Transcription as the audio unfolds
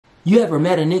You ever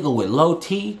met a nigga with low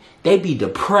T? They be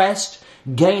depressed,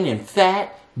 gaining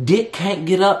fat, dick can't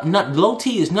get up. Low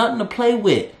T is nothing to play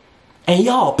with. And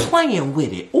y'all playing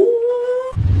with it. Ooh.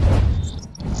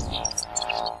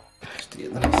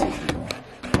 Let me see.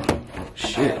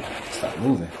 Shit. Stop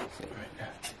moving.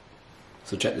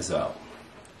 So check this out.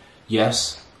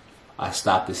 Yes, I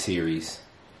stopped the series.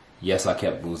 Yes, I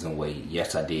kept losing weight.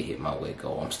 Yes, I did hit my weight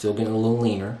goal. I'm still getting a little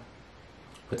leaner.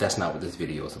 But that's not what this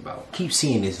video is about. I keep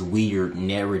seeing this weird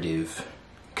narrative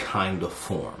kind of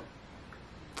form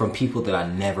from people that I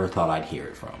never thought I'd hear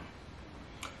it from.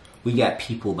 We got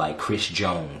people like Chris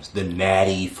Jones, the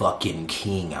natty fucking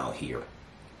king out here.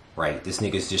 Right? This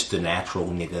nigga's just a natural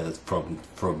nigga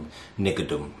from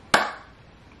niggadom.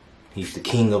 He's the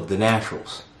king of the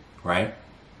naturals. Right?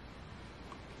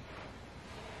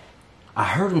 I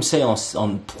heard him say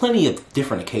on plenty of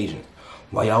different occasions,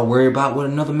 why y'all worry about what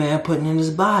another man putting in his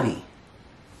body?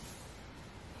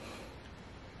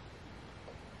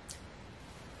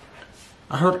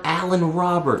 I heard Alan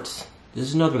Roberts. This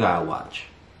is another guy I watch.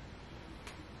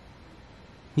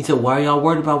 He said, why are y'all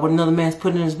worried about what another man's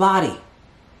putting in his body?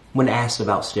 When asked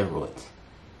about steroids.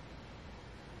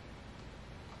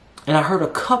 And I heard a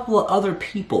couple of other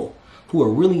people who are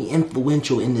really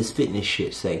influential in this fitness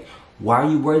shit say, why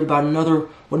are you worried about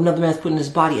what another man's putting in his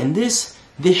body? And this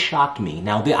shocked me.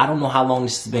 Now, I don't know how long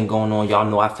this has been going on. Y'all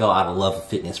know I fell out of love with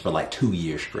fitness for like 2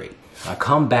 years straight. I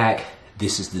come back,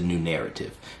 this is the new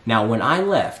narrative. Now, when I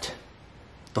left,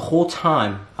 the whole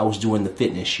time I was doing the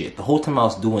fitness shit, the whole time I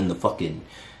was doing the fucking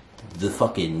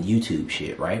YouTube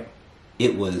shit, right?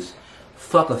 It was,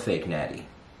 fuck a fake natty.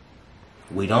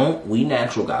 We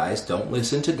natural guys don't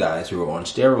listen to guys who are on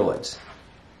steroids.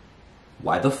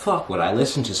 Why the fuck would I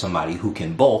listen to somebody who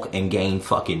can bulk and gain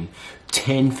fucking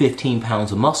 10, 15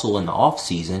 pounds of muscle in the off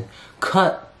season,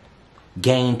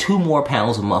 gain 2 more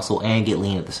pounds of muscle and get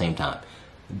lean at the same time?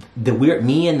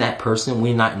 Me and that person,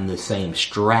 we're not in the same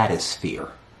stratosphere.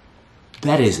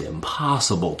 That is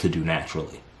impossible to do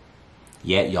naturally.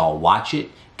 Yet y'all watch it,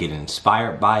 get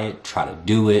inspired by it, try to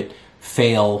do it,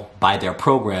 fail by their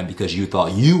program because you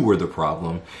thought you were the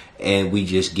problem, and we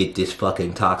just get this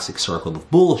fucking toxic circle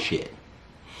of bullshit.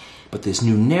 But this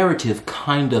new narrative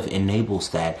kind of enables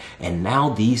that, and now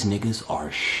these niggas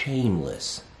are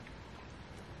shameless.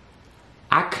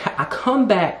 I come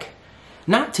back,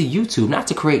 not to YouTube, not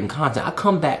to creating content. I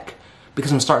come back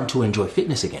because I'm starting to enjoy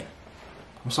fitness again.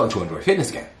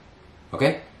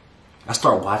 Okay? I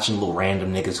start watching little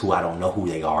random niggas who I don't know who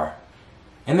they are.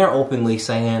 And they're openly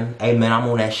saying, hey man, I'm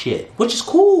on that shit. Which is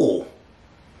cool.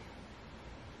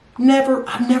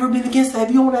 I've never been against that.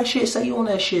 If you on that shit, say you on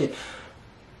that shit.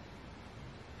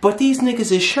 But these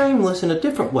niggas is shameless in a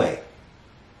different way.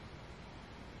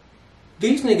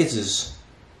 These niggas is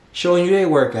showing you their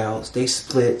workouts, they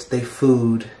splits, they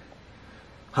food,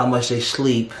 how much they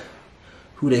sleep,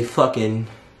 who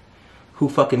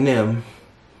fucking them,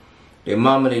 their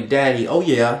mama, their daddy, oh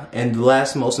yeah, and the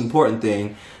last most important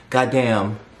thing,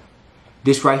 goddamn,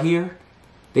 this right here,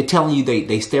 they telling you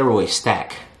they steroid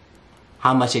stack.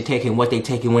 How much they taking, what they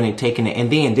taking, when they taking it,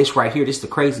 and then this right here, this is the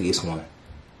craziest one.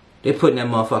 They putting that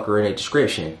motherfucker in their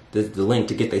description, the link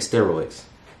to get their steroids.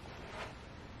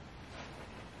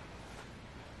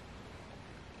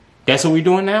 That's what we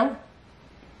doing now?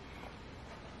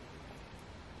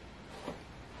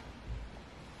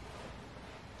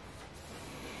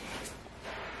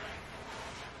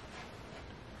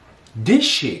 This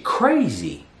shit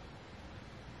crazy.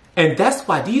 And that's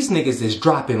why these niggas is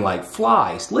dropping like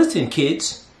flies. Listen,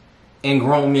 kids and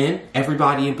grown men,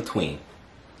 everybody in between.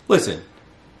 Listen.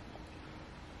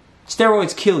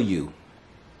 Steroids kill you.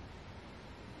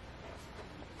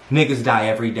 Niggas die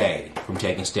every day from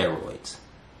taking steroids.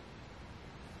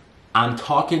 I'm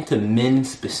talking to men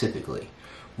specifically.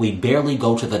 We barely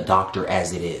go to the doctor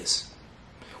as it is.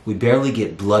 We barely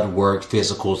get blood work,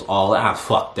 physicals, all that.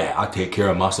 Fuck that. I take care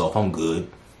of myself. I'm good.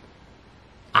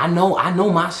 I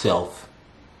know myself.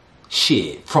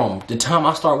 Shit. From the time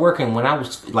I start working when I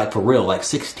was like for real, like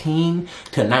 16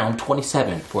 to now I'm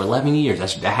 27 for 11 years.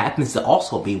 That happens to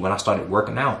also be when I started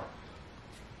working out.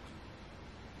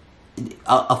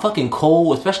 A fucking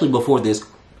cold, especially before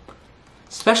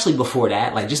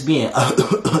that, like just being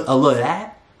a little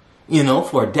that, you know,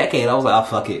 for a decade, I was like, oh,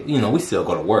 fuck it. You know, we still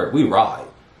go to work. We ride.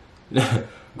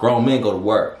 Grown men go to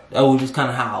work. That was just kind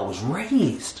of how I was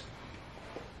raised.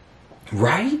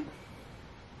 Right?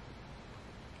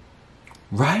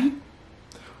 Right?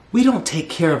 We don't take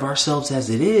care of ourselves as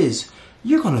it is.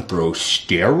 You're going to throw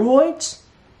steroids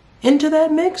into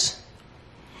that mix?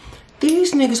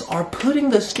 These niggas are putting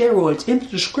the steroids in the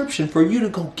description for you to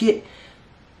go get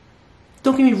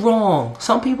Don't get me wrong.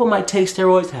 Some people might take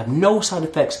steroids, have no side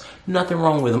effects, nothing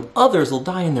wrong with them. Others will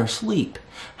die in their sleep.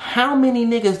 How many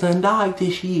niggas done died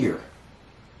this year?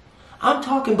 I'm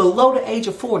talking below the age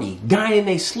of 40. Dying in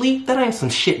their sleep? That ain't some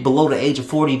shit below the age of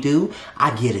 40 do.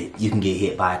 I get it. You can get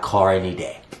hit by a car any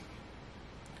day.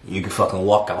 You can fucking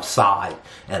walk outside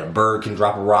and a bird can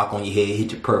drop a rock on your head,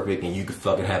 hit you perfect, and you can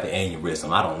fucking have an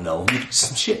aneurysm. I don't know.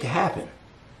 Some shit can happen.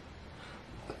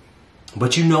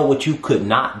 But you know what you could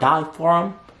not die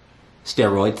from?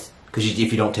 Steroids. Because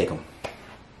if you don't take them.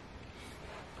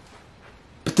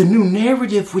 But the new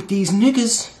narrative with these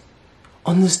niggas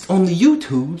on the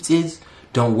YouTubes is,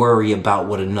 don't worry about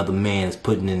what another man is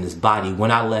putting in his body.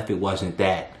 When I left, it wasn't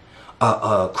that.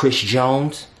 Chris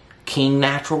Jones, King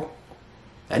Natural.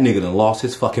 That nigga done lost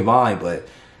his fucking mind, but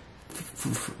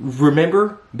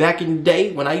remember back in the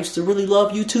day when I used to really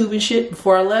love YouTube and shit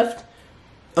before I left?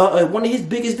 One of his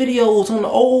biggest videos on the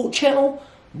old channel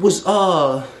was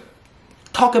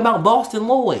talking about Boston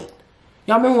Lloyd.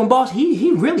 Y'all remember when Boston,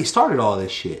 he really started all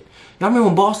this shit. Y'all remember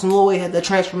when Boston Lloyd had that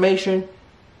transformation?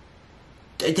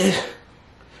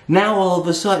 Now all of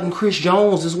a sudden Chris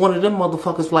Jones is one of them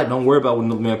motherfuckers like, don't worry about what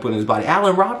another man put in his body.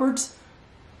 Alan Roberts?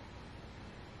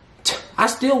 I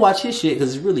still watch his shit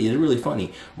because it's really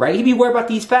funny, right? He be worried about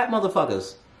these fat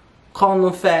motherfuckers. Calling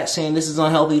them fat, saying this is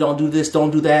unhealthy, don't do this,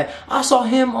 don't do that. I saw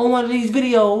him on one of these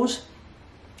videos.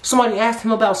 Somebody asked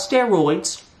him about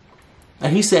steroids.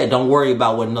 And he said, don't worry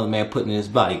about what another man put in his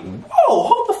body. Whoa,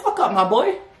 hold the fuck up, my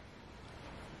boy.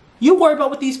 You worry about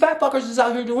what these fat fuckers is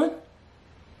out here doing?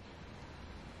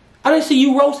 I didn't see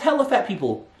you roast hella fat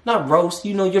people. Not roast,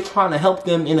 you know, you're trying to help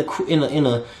them in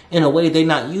a way they're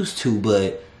not used to,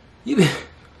 but you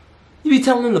be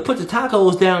telling them to put the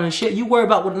tacos down and shit. You worry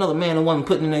about what another man and woman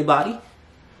putting in their body.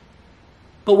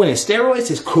 But when it's steroids,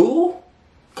 it's cool?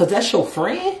 Because that's your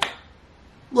friend?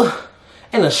 Look,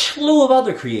 and a slew of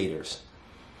other creators.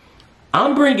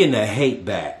 I'm bringing the hate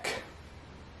back.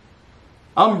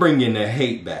 I'm bringing the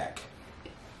hate back.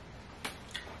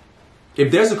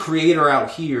 If there's a creator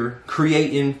out here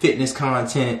creating fitness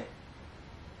content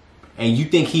and you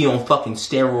think he on fucking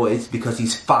steroids because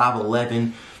he's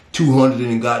 5'11", 200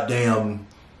 and goddamn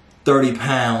 30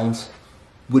 pounds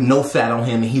with no fat on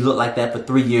him and he looked like that for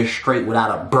 3 years straight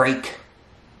without a break.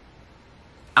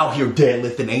 Out here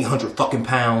deadlifting 800 fucking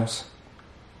pounds.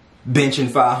 Benching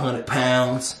 500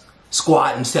 pounds.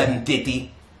 Squatting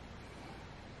 750.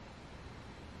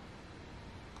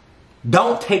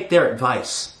 Don't take their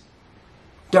advice.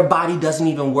 Their body doesn't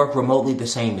even work remotely the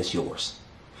same as yours.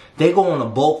 They go on a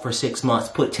bulk for 6 months,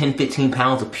 put 10, 15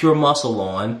 pounds of pure muscle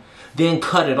on, then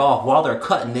cut it off. While they're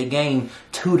cutting, they gain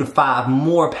 2 to 5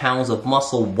 more pounds of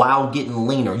muscle while getting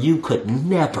leaner. You could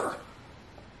never,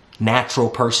 natural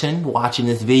person watching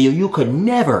this video, you could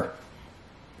never.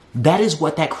 That is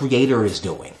what that creator is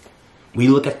doing. We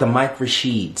look at the Mike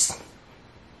Rashids.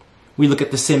 We look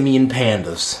at the Simeon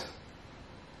Pandas.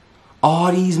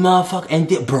 All these motherfuckers.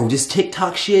 And bro, this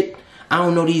TikTok shit, I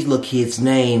don't know these little kids'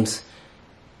 names.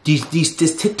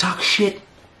 This TikTok shit,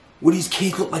 where these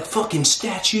kids look like fucking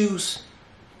statues.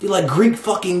 They're like Greek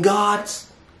fucking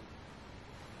gods.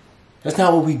 That's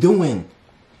not what we doing.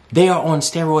 They are on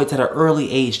steroids at an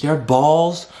early age. Their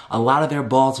balls, a lot of their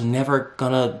balls are never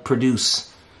gonna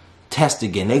produce test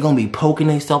again. They're gonna be poking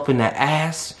themselves in the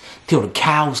ass till the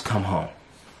cows come home.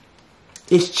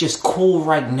 It's just cool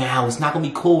right now. It's not gonna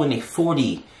be cool when they're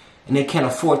 40 and they can't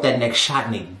afford that next shot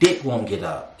and their dick won't get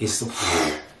up. It's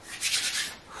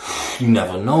you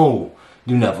never know.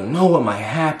 You never know what might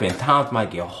happen. Times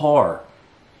might get hard.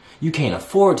 You can't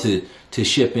afford to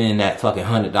ship in that fucking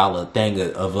 $100 thing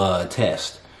of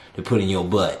test to put in your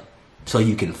butt so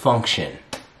you can function.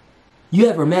 You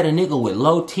ever met a nigga with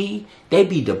low T? They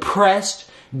be depressed,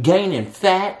 gaining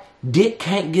fat, dick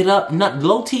can't get up.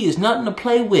 Low T is nothing to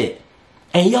play with.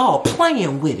 And y'all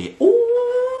playing with it.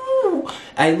 Ooh.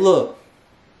 Hey, look.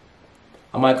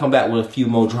 I might come back with a few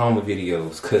more drama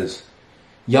videos because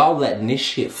y'all letting this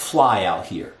shit fly out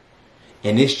here.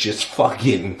 And it's just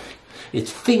fucking, it's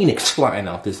Phoenix flying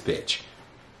out this bitch.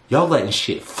 Y'all letting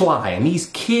shit fly. And these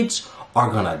kids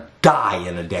are gonna die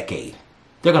in a decade.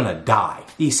 They're gonna die.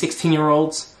 These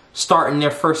 16-year-olds starting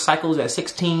their first cycles at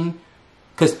 16.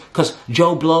 Cause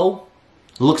Joe Blow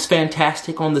looks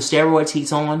fantastic on the steroids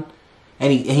he's on.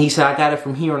 And he said, I got it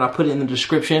from here and I put it in the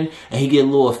description. And he get a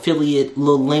little affiliate,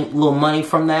 little link, little money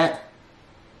from that.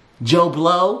 Joe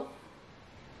Blow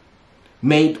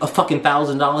made a fucking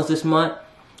 $1,000 this month.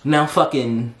 Now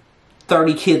fucking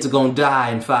 30 kids are gonna die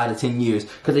in 5 to 10 years.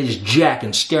 Cause they just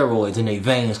jacking steroids in their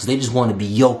veins. Cause they just want to be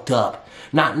yoked up.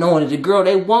 Not knowing that the girl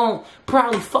they want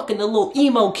probably fucking the little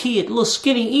emo kid. The little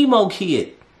skinny emo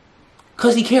kid.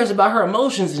 Cause he cares about her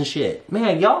emotions and shit.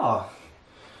 Man, y'all.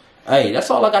 Hey, that's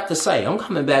all I got to say. I'm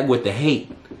coming back with the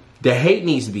hate. The hate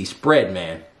needs to be spread,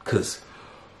 man. Cause,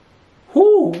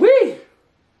 whoo-wee,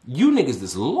 you niggas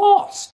is lost.